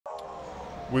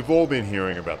We've all been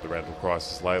hearing about the rental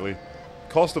crisis lately.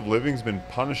 Cost of living's been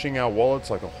punishing our wallets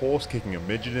like a horse kicking a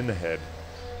midget in the head.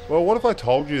 Well, what if I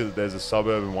told you that there's a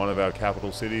suburb in one of our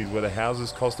capital cities where the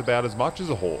houses cost about as much as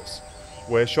a horse?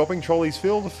 Where shopping trolleys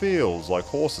fill the fields like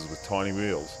horses with tiny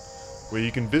wheels? Where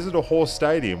you can visit a horse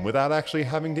stadium without actually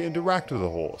having to interact with a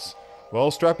horse?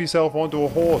 Well, strap yourself onto a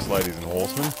horse, ladies and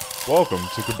horsemen. Welcome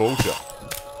to Caboolture.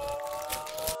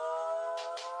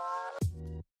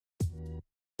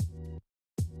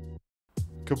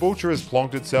 Caboolture has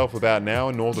plonked itself about an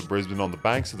hour north of Brisbane on the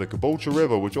banks of the Caboolture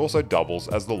River, which also doubles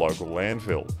as the local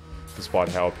landfill. Despite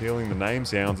how appealing the name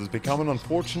sounds, it's become an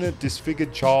unfortunate,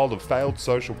 disfigured child of failed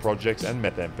social projects and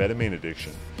methamphetamine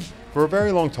addiction. For a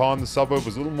very long time, the suburb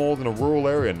was little more than a rural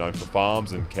area known for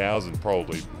farms and cows and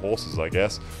probably horses, I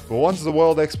guess. But once the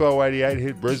World Expo 88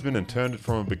 hit Brisbane and turned it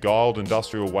from a beguiled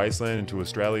industrial wasteland into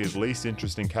Australia's least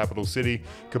interesting capital city,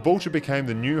 Caboolture became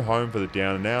the new home for the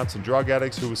down and outs and drug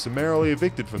addicts who were summarily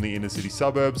evicted from the inner city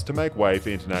suburbs to make way for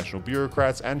international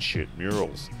bureaucrats and shit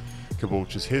murals.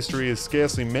 Caboolture's history is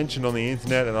scarcely mentioned on the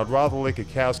internet, and I'd rather lick a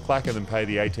cow's clacker than pay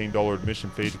the $18 admission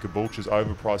fee to Caboolture's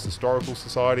overpriced historical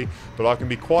society, but I can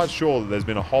be quite sure that there's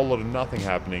been a whole lot of nothing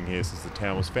happening here since the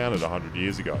town was founded 100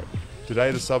 years ago. Today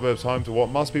the suburb's home to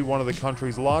what must be one of the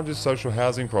country's largest social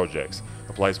housing projects,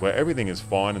 a place where everything is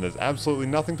fine and there's absolutely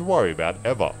nothing to worry about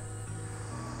ever.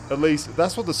 At least,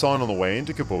 that's what the sign on the way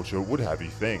into Caboolture would have you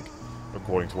think.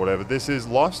 According to whatever this is,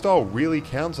 lifestyle really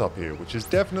counts up here, which is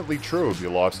definitely true if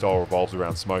your lifestyle revolves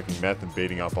around smoking meth and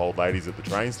beating up old ladies at the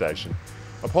train station.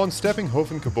 Upon stepping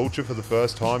hoof in Caboolture for the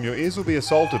first time, your ears will be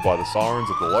assaulted by the sirens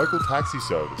of the local taxi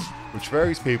service, which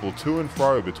ferries people to and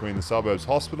fro between the suburb's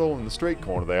hospital and the street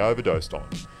corner they overdosed on.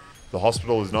 The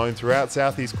hospital is known throughout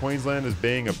southeast Queensland as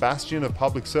being a bastion of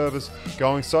public service,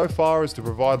 going so far as to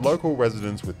provide local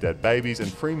residents with dead babies and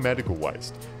free medical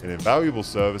waste, an invaluable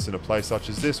service in a place such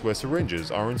as this where syringes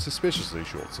are in suspiciously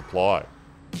short supply.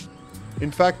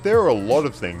 In fact, there are a lot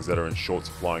of things that are in short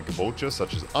supply in Caboolture,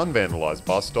 such as unvandalised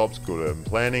bus stops, good urban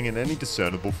planning and any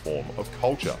discernible form of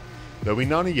culture. There'll be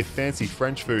none of your fancy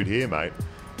French food here, mate.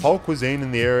 Whole cuisine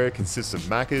in the area consists of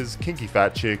macas, kinky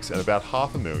fat chicks and about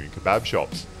 500,000 kebab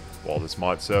shops. While this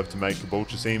might serve to make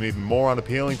Caboolture seem even more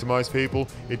unappealing to most people,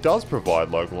 it does provide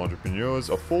local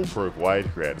entrepreneurs a foolproof way to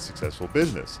create a successful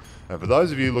business. And for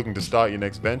those of you looking to start your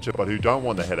next venture but who don't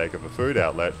want the headache of a food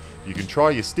outlet, you can try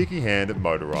your sticky hand at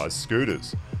motorised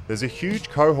scooters. There's a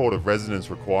huge cohort of residents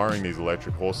requiring these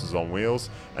electric horses on wheels,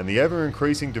 and the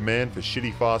ever-increasing demand for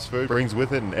shitty fast food brings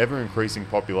with it an ever-increasing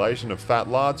population of fat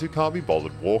lards who can't be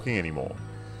bothered walking anymore.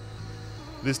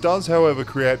 This does, however,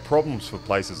 create problems for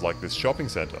places like this shopping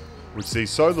centre, which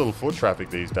sees so little foot traffic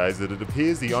these days that it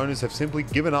appears the owners have simply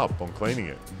given up on cleaning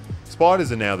it.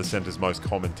 Spiders are now the centre's most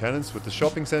common tenants, with the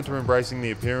shopping centre embracing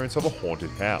the appearance of a haunted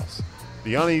house.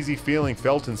 The uneasy feeling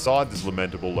felt inside this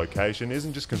lamentable location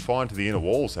isn't just confined to the inner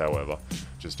walls, however.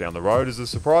 Just down the road is a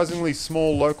surprisingly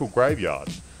small local graveyard.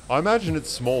 I imagine its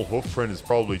small hoofprint is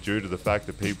probably due to the fact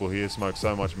that people here smoke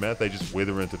so much meth they just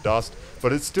wither into dust,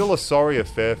 but it's still a sorry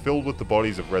affair filled with the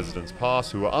bodies of residents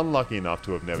past who were unlucky enough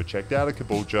to have never checked out of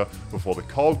Caboolture before the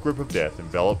cold grip of death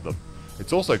enveloped them.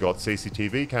 It's also got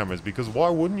CCTV cameras, because why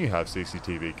wouldn't you have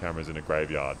CCTV cameras in a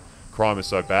graveyard? Crime is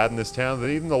so bad in this town that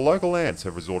even the local ants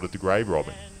have resorted to grave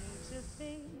robbing.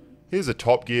 Here's a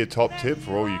Top Gear top tip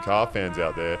for all you car fans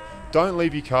out there. Don't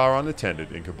leave your car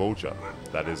unattended in Caboolture.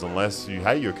 That is, unless you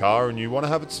hate your car and you want to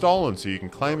have it stolen so you can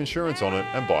claim insurance on it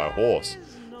and buy a horse.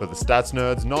 For the stats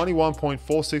nerds,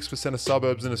 91.46% of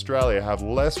suburbs in Australia have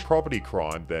less property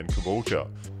crime than Caboolture.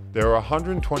 There are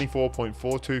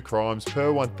 124.42 crimes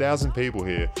per 1,000 people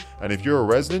here, and if you're a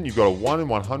resident, you've got a 1 in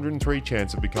 103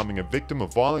 chance of becoming a victim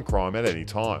of violent crime at any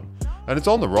time. And it's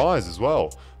on the rise as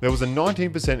well. There was a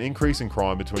 19% increase in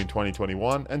crime between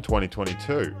 2021 and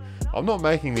 2022. I'm not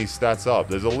making these stats up,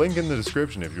 there's a link in the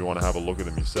description if you want to have a look at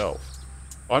them yourself.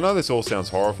 I know this all sounds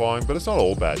horrifying, but it's not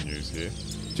all bad news here.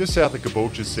 Just south of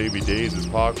Caboolture's CBD is this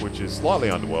park, which is slightly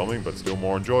underwhelming but still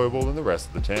more enjoyable than the rest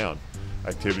of the town.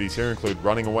 Activities here include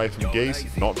running away from geese,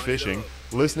 not fishing,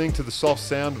 listening to the soft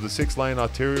sound of the 6-lane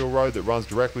arterial road that runs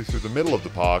directly through the middle of the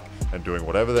park, and doing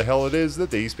whatever the hell it is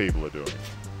that these people are doing.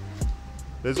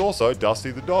 There's also Dusty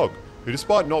the dog, who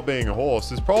despite not being a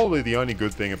horse is probably the only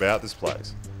good thing about this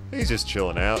place. He's just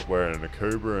chilling out, wearing an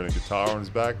Akubra and a guitar on his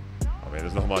back. I mean,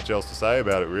 there's not much else to say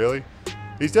about it really.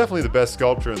 He's definitely the best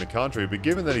sculptor in the country, but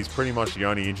given that he's pretty much the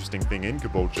only interesting thing in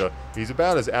Caboolture, he's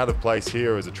about as out of place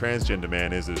here as a transgender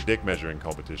man is at a dick measuring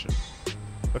competition.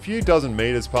 A few dozen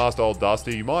meters past old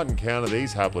Dusty, you might encounter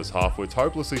these hapless halfwits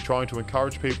hopelessly trying to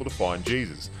encourage people to find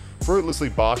Jesus, fruitlessly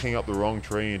barking up the wrong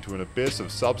tree into an abyss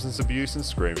of substance abuse and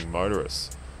screaming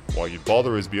motorists. Why you'd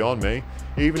bother is beyond me.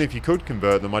 Even if you could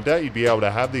convert them, I doubt you'd be able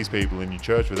to have these people in your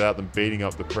church without them beating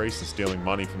up the priest and stealing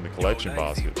money from the collection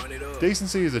basket.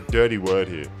 Decency is a dirty word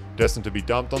here, destined to be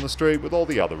dumped on the street with all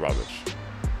the other rubbish.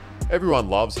 Everyone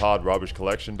loves hard rubbish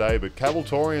collection day, but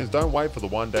Caboolturians don't wait for the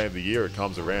one day of the year it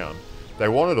comes around. They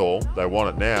want it all, they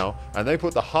want it now, and they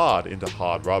put the hard into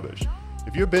hard rubbish.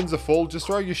 If your bins are full, just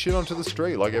throw your shit onto the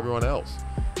street like everyone else.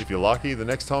 If you're lucky, the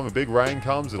next time a big rain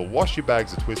comes, it'll wash your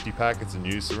bags of twisty packets and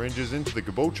used syringes into the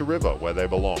Caboolture River where they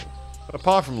belong.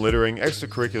 Apart from littering,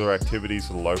 extracurricular activities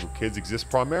for the local kids exist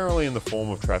primarily in the form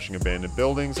of trashing abandoned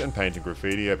buildings and painting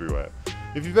graffiti everywhere.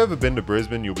 If you've ever been to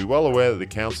Brisbane, you'll be well aware that the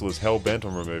council is hell-bent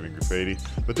on removing graffiti,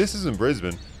 but this isn't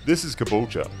Brisbane, this is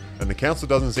Caboolture, and the council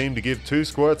doesn't seem to give two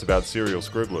squirts about serial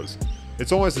scribblers.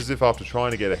 It's almost as if after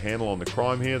trying to get a handle on the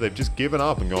crime here, they've just given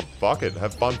up and gone, fuck it,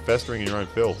 have fun festering in your own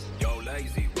filth.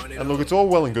 And look, it's all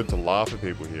well and good to laugh at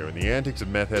people here, and the antics of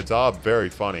meth heads are very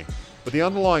funny, but the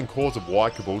underlying cause of why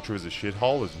Caboolture is a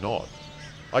shithole is not.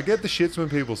 I get the shits when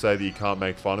people say that you can't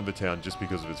make fun of a town just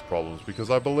because of its problems, because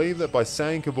I believe that by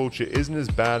saying Caboolture isn't as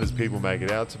bad as people make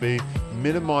it out to be,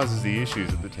 minimises the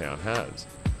issues that the town has.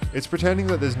 It's pretending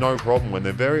that there's no problem when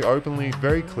there very openly,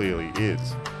 very clearly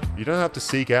is. You don't have to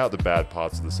seek out the bad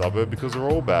parts of the suburb because they're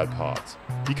all bad parts.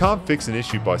 You can't fix an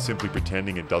issue by simply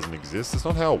pretending it doesn't exist. That's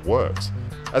not how it works.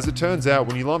 As it turns out,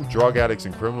 when you lump drug addicts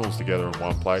and criminals together in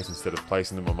one place instead of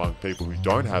placing them among people who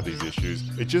don't have these issues,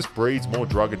 it just breeds more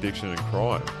drug addiction and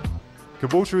crime.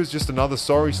 Caboolture is just another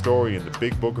sorry story in the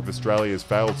big book of Australia's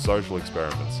failed social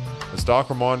experiments. A stark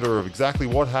reminder of exactly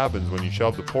what happens when you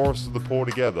shove the poorest of the poor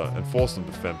together and force them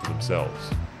to fend for themselves.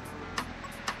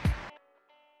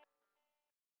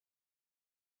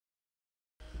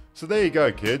 So there you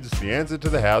go, kids, the answer to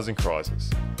the housing crisis.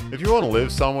 If you want to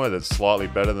live somewhere that's slightly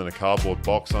better than a cardboard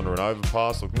box under an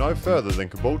overpass, look no further than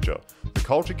Caboolture, the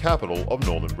culture capital of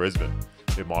northern Brisbane.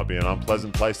 It might be an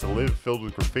unpleasant place to live, filled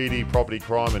with graffiti, property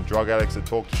crime and drug addicts that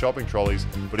talk to shopping trolleys,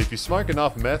 but if you smoke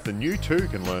enough meth, then you too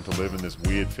can learn to live in this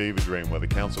weird fever dream where the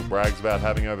council brags about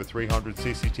having over 300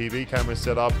 CCTV cameras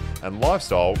set up and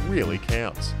lifestyle really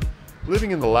counts.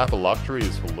 Living in the lap of luxury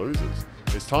is for losers.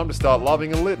 It's time to start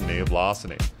loving a litany of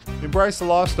larceny. Embrace the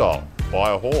lifestyle.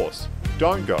 Buy a horse.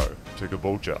 Don't go to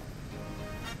Caboolture.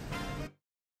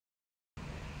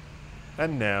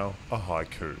 And now, a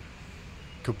haiku.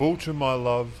 Caboolture, my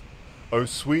love, oh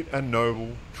sweet and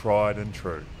noble, tried and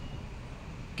true.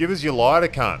 Give us your lighter,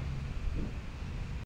 cunt.